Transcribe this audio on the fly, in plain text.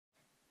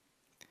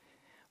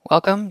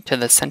Welcome to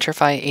the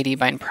Centrify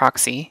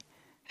Adbindproxy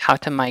How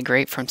to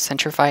Migrate from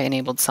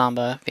Centrify-enabled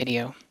Samba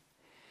video.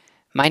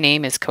 My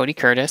name is Cody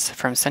Curtis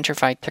from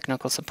Centrify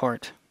Technical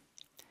Support.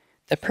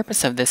 The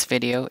purpose of this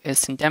video is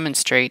to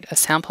demonstrate a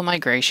sample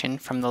migration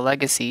from the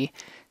legacy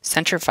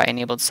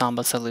Centrify-enabled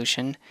Samba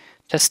solution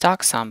to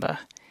stock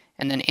Samba,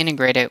 and then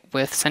integrate it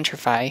with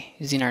Centrify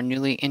using our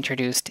newly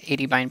introduced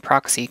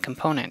Adbindproxy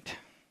component.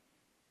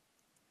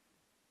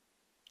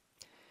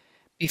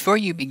 Before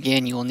you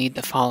begin, you will need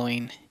the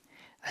following: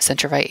 a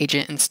Centrify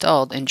agent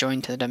installed and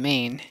joined to the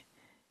domain,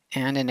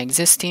 and an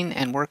existing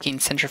and working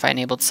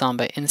Centrify-enabled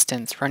Samba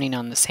instance running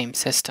on the same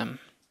system.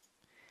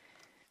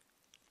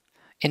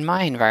 In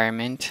my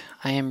environment,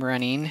 I am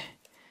running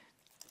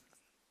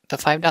the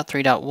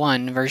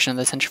 5.3.1 version of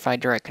the Centrify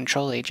Direct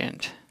Control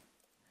Agent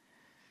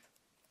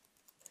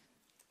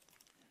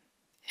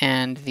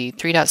and the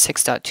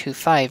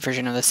 3.6.25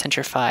 version of the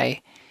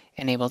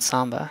Centrify-enabled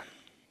Samba.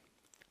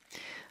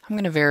 I'm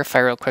going to verify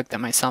real quick that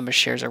my Samba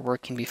shares are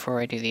working before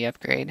I do the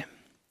upgrade.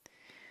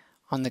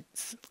 On the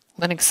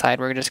Linux side,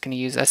 we're just going to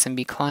use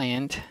SMB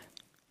client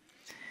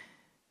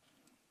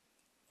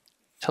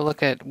to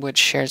look at which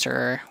shares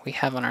we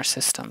have on our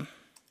system.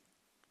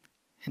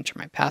 Enter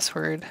my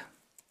password.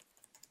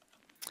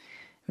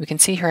 We can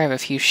see here I have a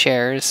few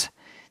shares.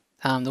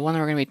 The one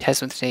that we're going to be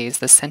testing with today is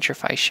the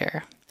Centrify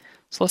share.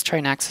 So let's try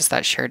and access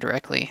that share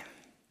directly.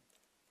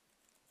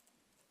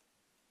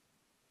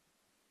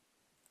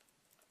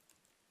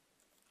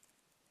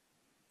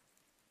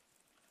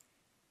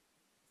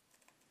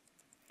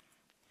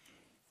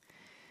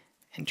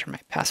 Enter my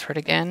password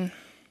again.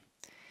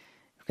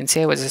 You can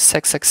see I was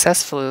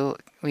successfully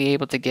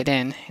able to get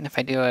in, and if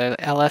I do a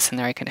ls in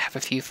there, I can have a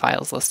few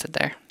files listed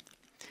there.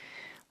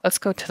 Let's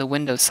go to the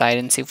Windows side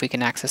and see if we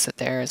can access it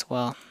there as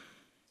well.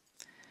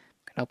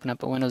 I'm going to open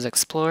up a Windows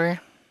Explorer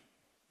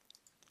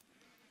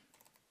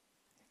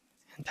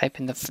and type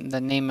in the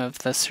name of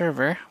the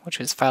server, which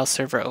is file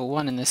server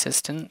 01 in this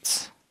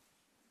instance.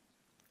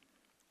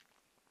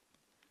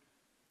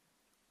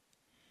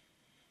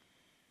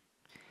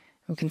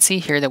 We can see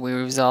here that we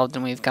resolved,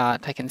 and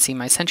I can see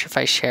my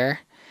Centrify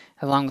share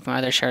along with my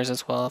other shares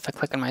as well. If I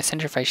click on my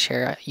Centrify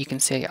share, you can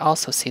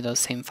also see those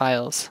same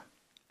files.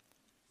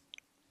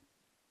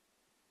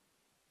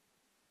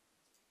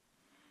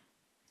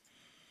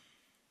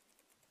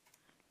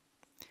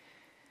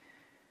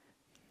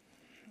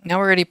 Now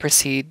we are ready to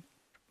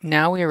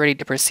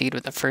proceed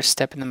with the first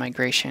step in the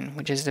migration,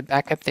 which is to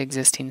back up the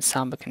existing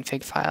Samba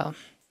config file.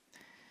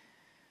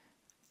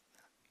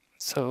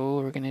 So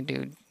we're going to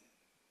do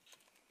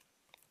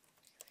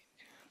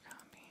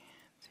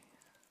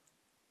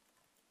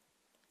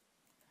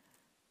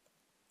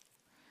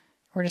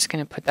we're just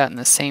going to put that in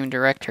the same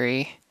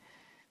directory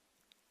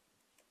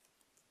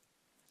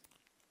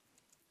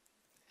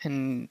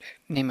and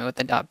name it with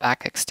the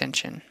 .back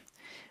extension.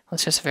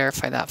 Let's just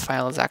verify that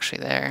file is actually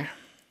there.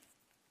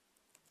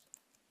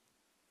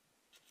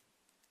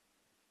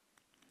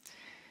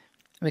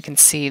 We can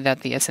see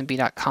that the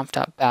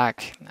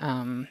smb.conf.back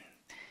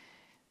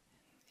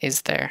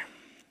is there.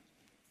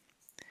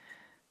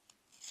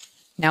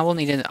 Now we'll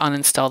need to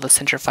uninstall the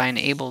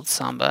Centrify-enabled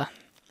Samba.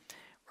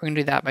 We're going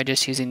to do that by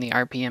just using the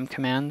RPM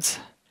commands.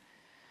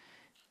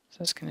 So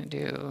it's going to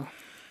do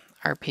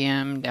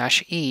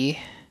RPM-E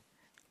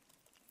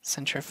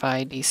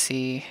Centrify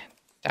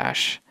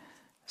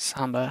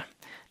DC-Samba.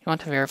 You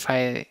want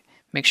to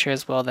make sure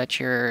as well that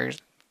your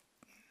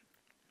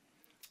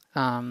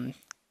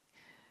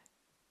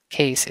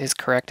case is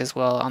correct as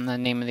well on the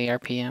name of the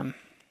RPM.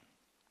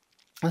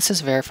 Let's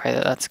just verify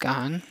that that's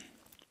gone.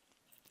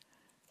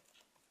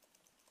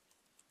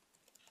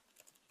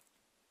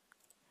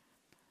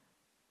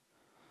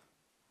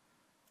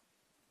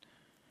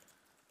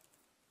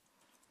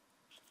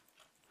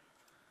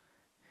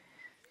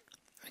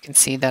 We can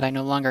see that I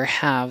no longer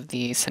have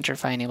the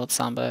Centrify-enabled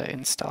Samba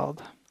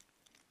installed.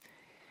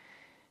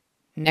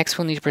 Next,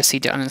 we'll need to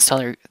proceed to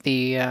uninstall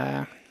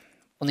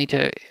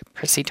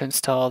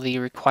install the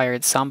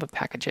required Samba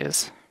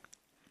packages.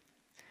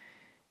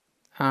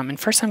 And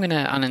first, I'm going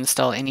to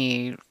uninstall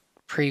any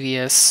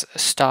previous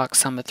stock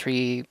Samba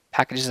 3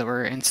 packages that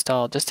were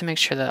installed, just to make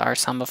sure that our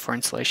Samba 4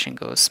 installation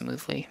goes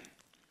smoothly.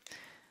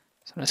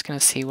 So I'm just going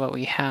to see what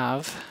we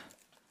have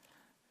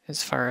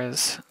as far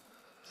as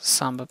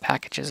Samba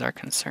packages are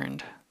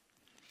concerned.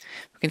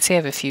 We can see I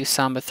have a few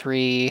Samba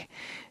 3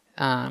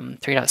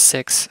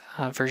 3.6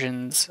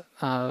 versions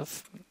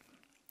of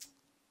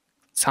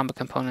Samba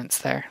components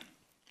there.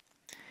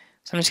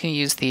 So I'm just going to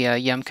use the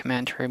yum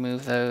command to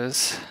remove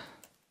those.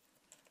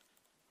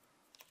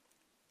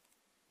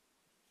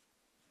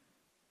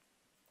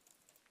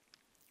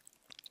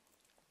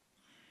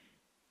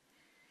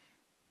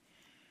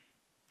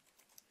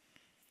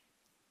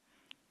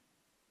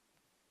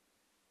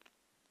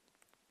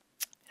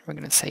 We're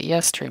going to say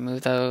yes to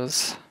remove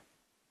those.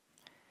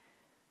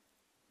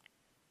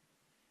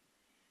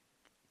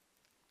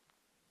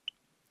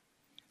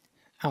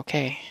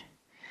 Okay,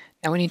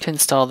 now we need to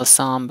install the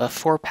Samba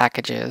 4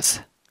 packages.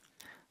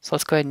 So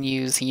let's go ahead and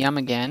use yum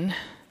again.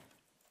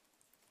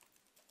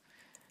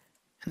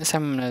 And This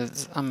time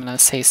I'm gonna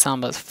say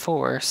Samba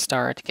 4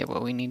 star to get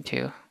what we need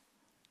to. And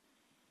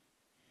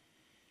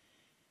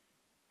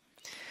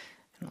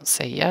we'll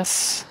say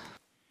yes.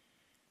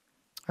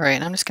 All right,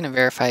 and I'm just gonna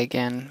verify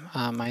again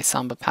my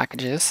Samba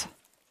packages.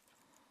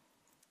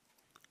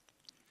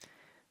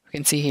 You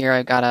can see here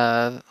I've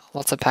got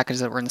lots of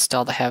packages that were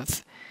installed. I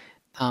have,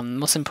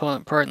 most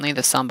importantly,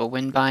 the Samba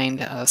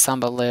Winbind,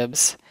 Samba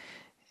libs,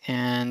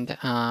 and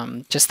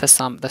just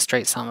the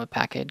straight Samba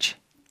package.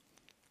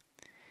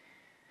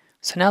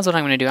 So now's what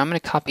I'm going to do. I'm going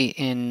to copy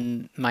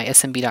in my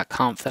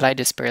smb.conf that I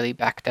just barely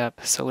backed up.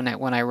 So when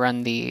I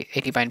run the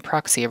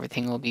Adbindproxy,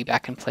 everything will be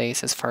back in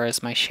place as far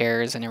as my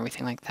shares and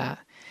everything like that.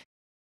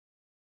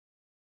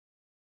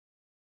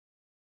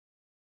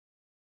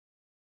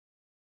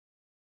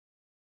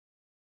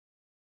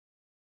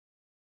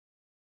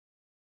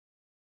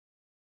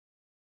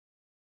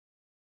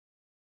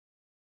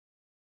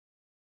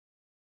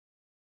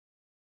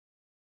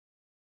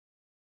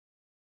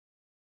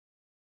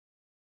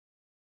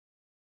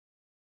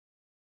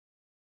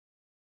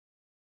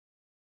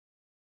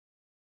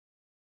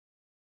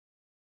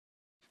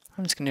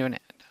 I'm just going to do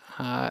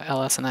an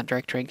ls in that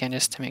directory again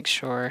just to make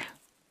sure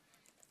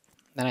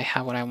that I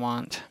have what I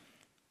want.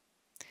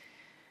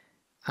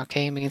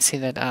 Okay, we can see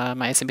that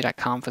my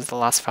smb.conf was the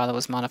last file that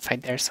was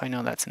modified there, so I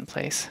know that's in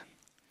place.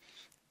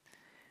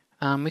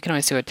 We can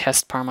always do a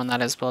test parm on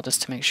that as well,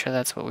 just to make sure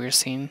that's what we were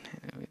seeing,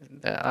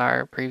 that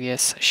our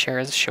previous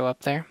shares show up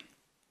there.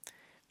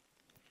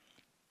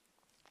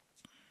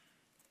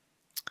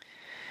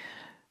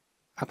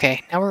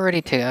 Okay, now we're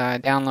ready to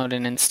download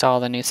and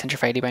install the new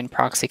Centrify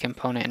Adbindproxy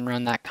component and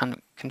run that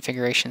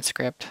configuration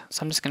script.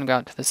 So I'm just going to go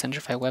out to the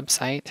Centrify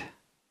website.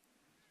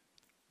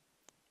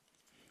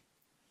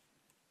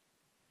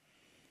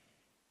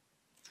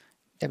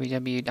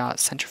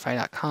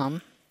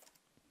 www.centrify.com.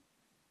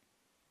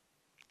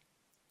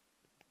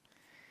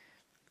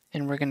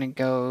 And we're going to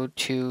go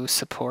to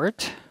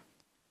support.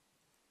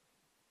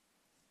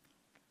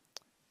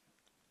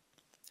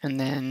 And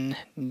then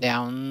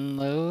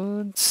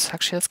downloads.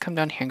 Actually, let's come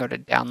down here and go to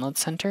Download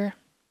Center.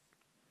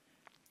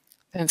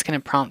 Then it's going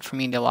to prompt for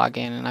me to log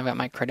in, and I've got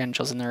my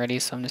credentials in there already,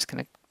 so I'm just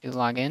going to do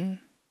login.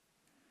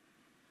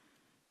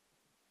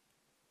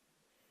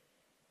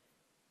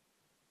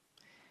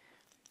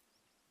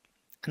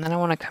 And then I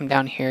want to come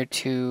down here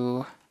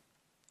to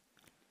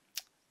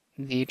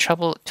the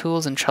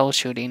tools and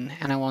troubleshooting,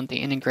 and I want the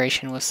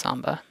integration with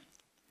Samba.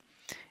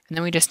 And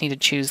then we just need to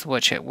choose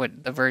what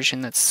the version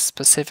that's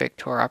specific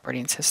to our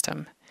operating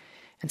system.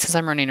 And since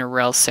I'm running a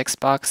RHEL 6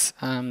 box,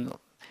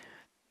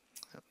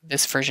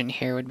 this version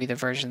here would be the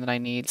version that I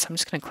need. So I'm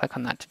just going to click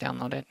on that to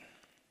download it.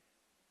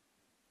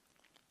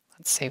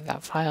 Let's save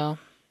that file.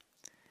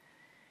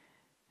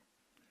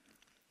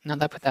 Now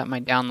that I put that in my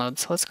download,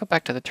 so let's go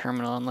back to the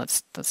terminal and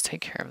let's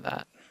take care of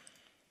that.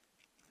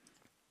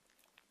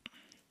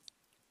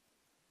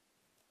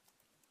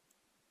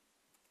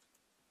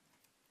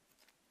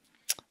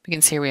 We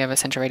can see here we have a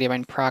Centrify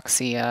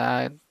Adbindproxy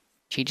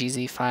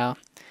GGZ file.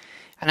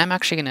 And I'm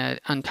actually going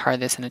to untar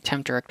this in a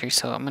temp directory,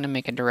 so I'm going to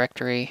make a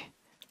directory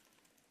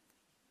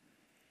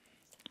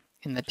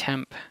in the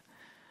temp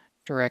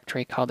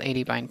directory called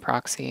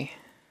Adbindproxy.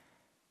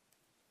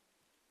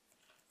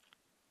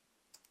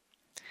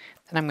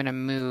 Then I'm going to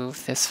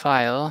move this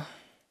file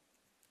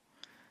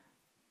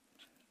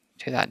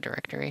to that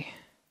directory.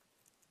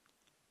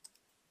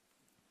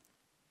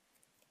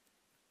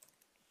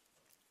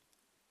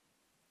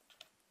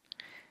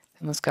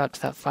 And let's go out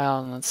to that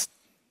file and let's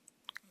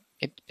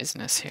get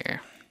business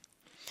here.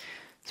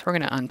 So we're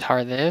going to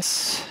untar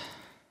this.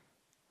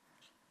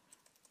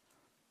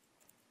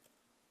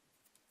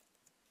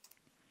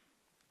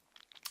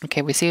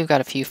 Okay, we see we've got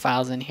a few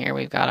files in here.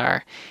 We've got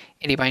our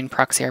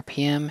Adbindproxy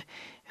RPM,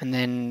 and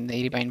then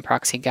the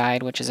Adbindproxy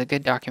guide, which is a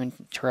good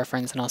document to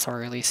reference, and also our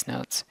release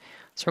notes.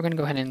 So we're going to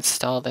go ahead and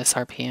install this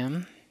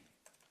RPM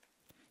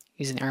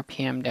using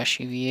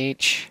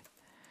rpm-uvh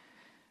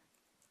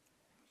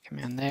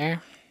command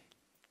there.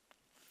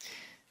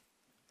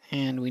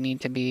 And we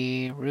need to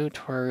be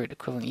root or root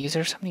equivalent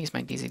user, so I'm going to use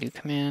my dzdo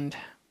command.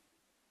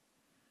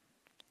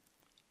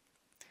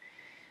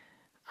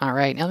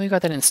 Alright, now that we've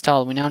got that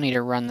installed, we now need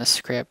to run the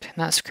script. And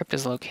that script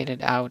is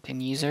located out in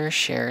user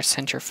share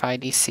Centrify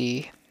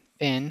DC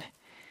bin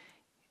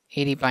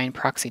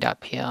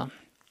adbindproxy.pl.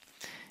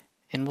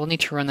 And we'll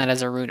need to run that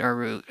as a root or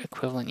root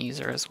equivalent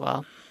user as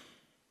well.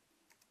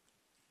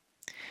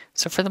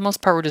 So for the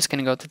most part, we're just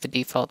going to go through the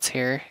defaults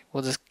here.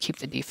 We'll just keep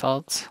the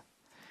defaults.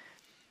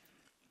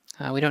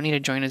 We don't need to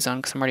join a zone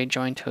because I'm already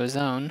joined to a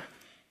zone.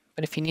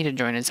 But if you need to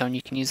join a zone,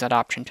 you can use that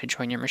option to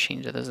join your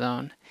machine to the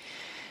zone.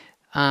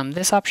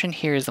 This option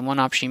here is the one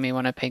option you may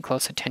want to pay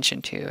close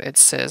attention to. It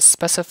says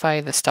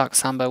specify the stock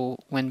Samba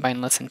winbind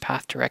listen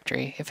path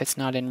directory if it's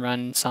not in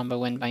run Samba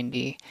winbind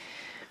D.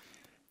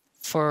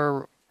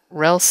 For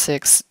RHEL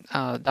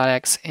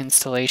 6.x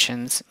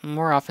installations,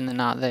 more often than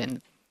not, the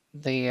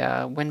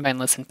winbind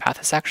listen path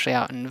is actually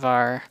out in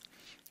var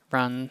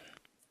run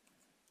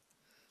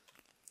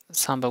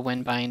Samba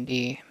winbind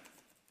D.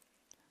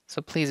 So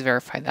please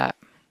verify that.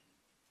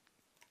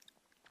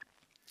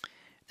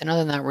 Then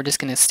other than that, we're just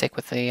going to stick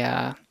with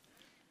the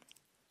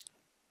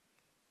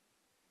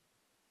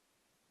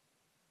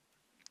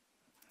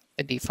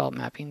default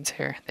mappings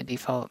here, the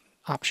default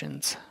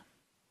options.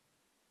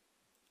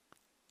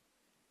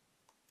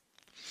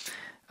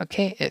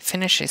 Okay, it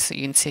finishes. So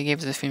you can see it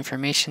gives us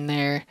information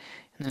there,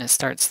 and then it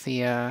starts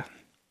the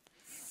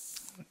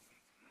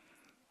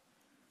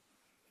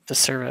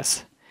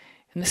service.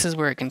 And this is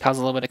where it can cause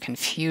a little bit of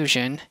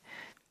confusion.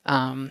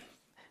 But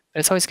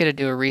it's always good to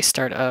do a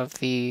restart of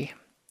the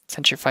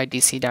Centrify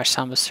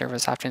DC-Samba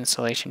service after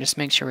installation. Just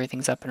make sure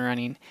everything's up and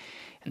running.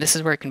 And this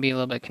is where it can be a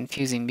little bit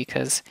confusing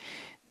because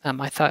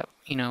I thought,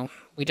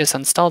 we just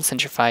installed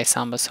Centrify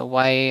Samba, so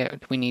why do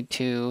we need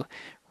to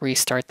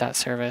restart that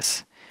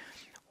service?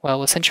 Well,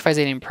 with Centrify's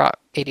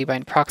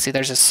Adbindproxy,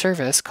 there's a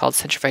service called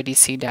Centrify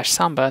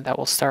DC-Samba that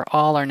will start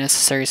all our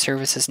necessary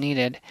services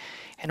needed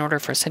in order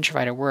for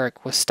Centrify to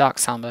work with stock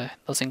Samba.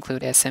 Those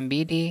include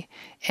SMBD,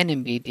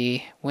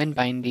 NMBD,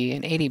 WinBindD,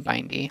 and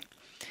ADBindD.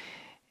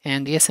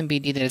 And the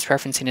SMBD that it's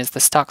referencing is the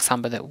stock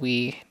Samba that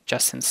we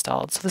just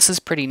installed. So this is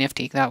pretty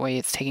nifty. That way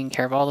it's taking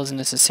care of all those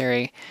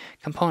necessary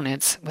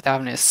components without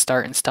having to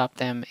start and stop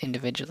them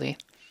individually.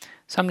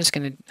 So I'm just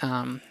going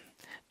to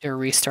do a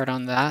restart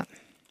on that.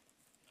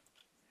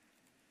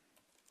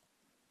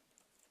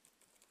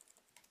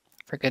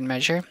 For good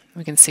measure.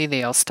 We can see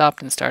they all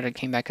stopped and started,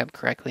 came back up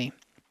correctly.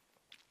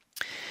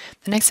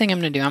 The next thing I'm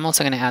going to do, I'm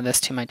also going to add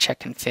this to my check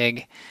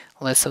config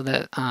list so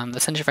that the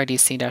Centrify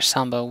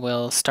DC-Samba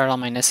will start all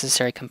my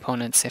necessary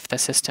components if the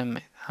system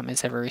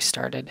is ever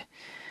restarted.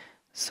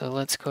 So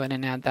let's go ahead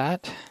and add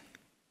that.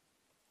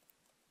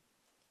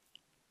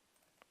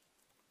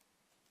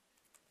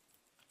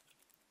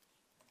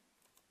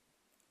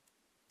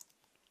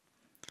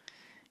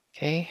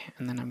 Okay,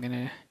 and then I'm going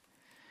to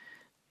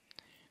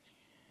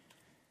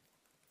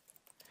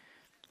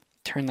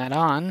turn that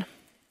on.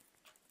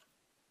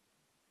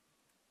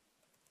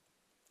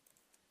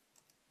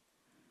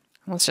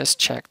 Let's just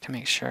check to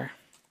make sure.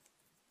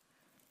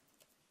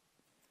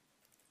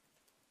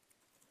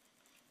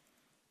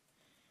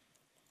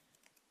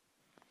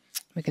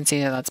 We can see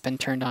that that's been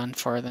turned on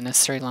for the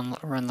necessary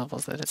run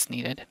levels that it's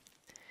needed.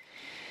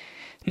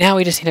 Now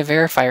we just need a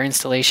verifier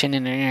installation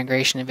and an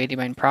integration of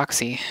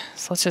Adbindproxy.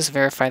 So let's just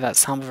verify that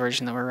Samba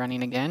version that we're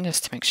running again,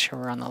 just to make sure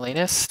we're on the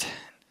latest.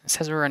 It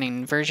says we're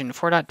running version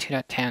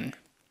 4.2.10.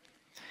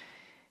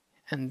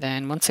 And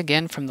then once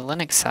again from the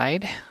Linux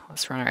side,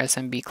 let's run our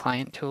SMB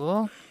client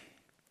tool.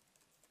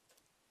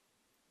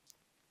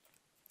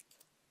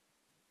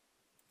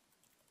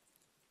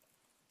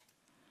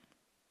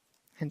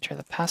 Enter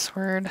the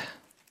password.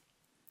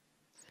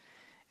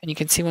 And you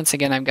can see once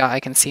again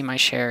I can see my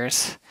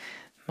shares,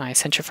 my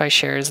Centrify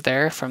shares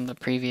there from the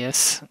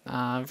previous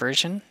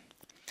version.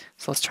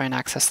 So let's try and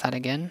access that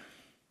again.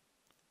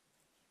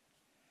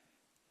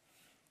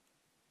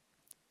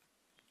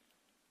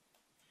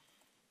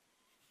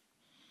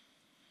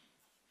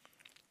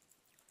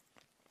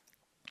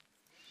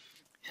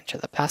 Enter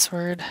the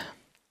password.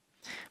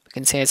 We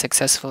can see I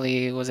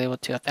successfully was able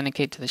to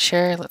authenticate to the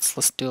share.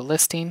 Let's do a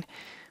listing.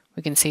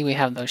 We can see we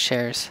have those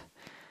shares.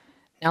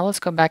 Now let's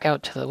go back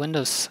out to the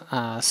Windows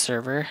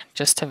server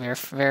just to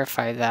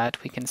verify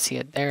that we can see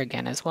it there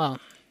again as well.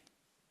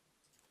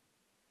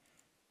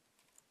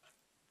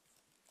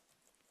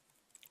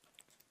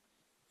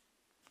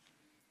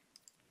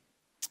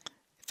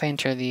 If I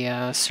enter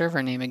the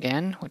server name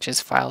again, which is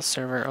file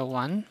server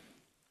 01,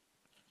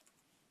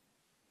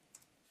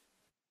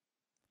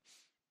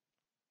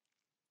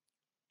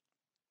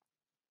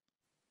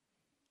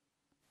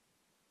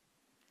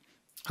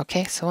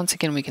 okay, so once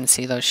again we can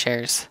see those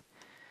shares.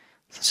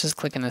 So let's just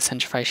click on the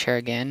Centrify share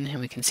again,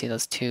 and we can see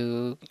those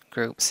two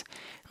groups.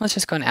 And let's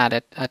just go and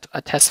add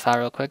a test file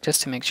real quick,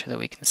 just to make sure that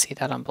we can see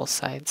that on both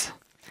sides.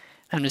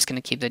 I'm just going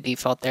to keep the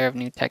default there of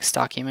new text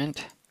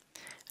document.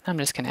 And I'm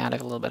just going to add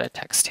a little bit of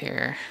text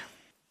here.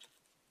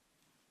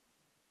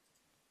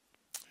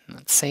 And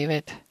let's save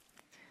it.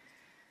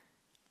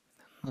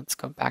 Let's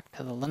go back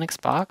to the Linux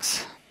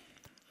box.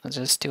 Let's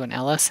just do an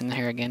ls in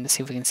here again to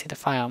see if we can see the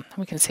file. And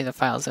we can see the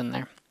files in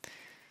there.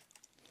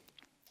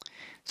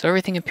 So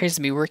everything appears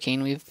to be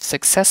working. We've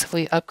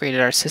successfully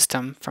upgraded our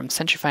system from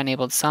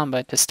Centrify-enabled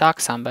Samba to stock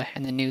Samba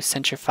and the new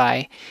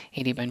Centrify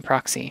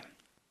Adbindproxy.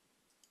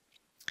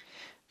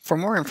 For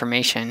more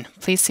information,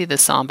 please see the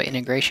Samba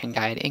integration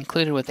guide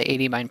included with the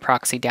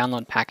Adbindproxy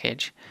download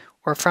package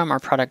or from our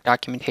product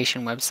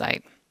documentation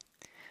website,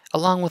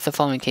 along with the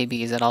following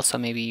KBs that also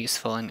may be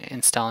useful in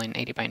installing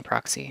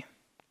Adbindproxy.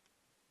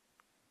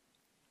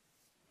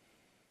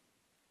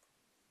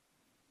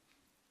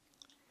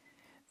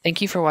 Thank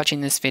you for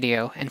watching this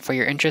video and for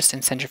your interest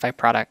in Centrify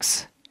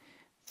products.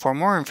 For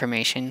more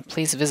information,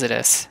 please visit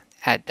us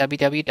at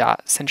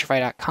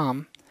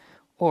www.centrify.com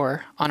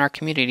or on our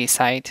community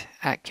site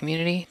at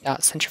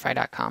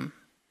community.centrify.com.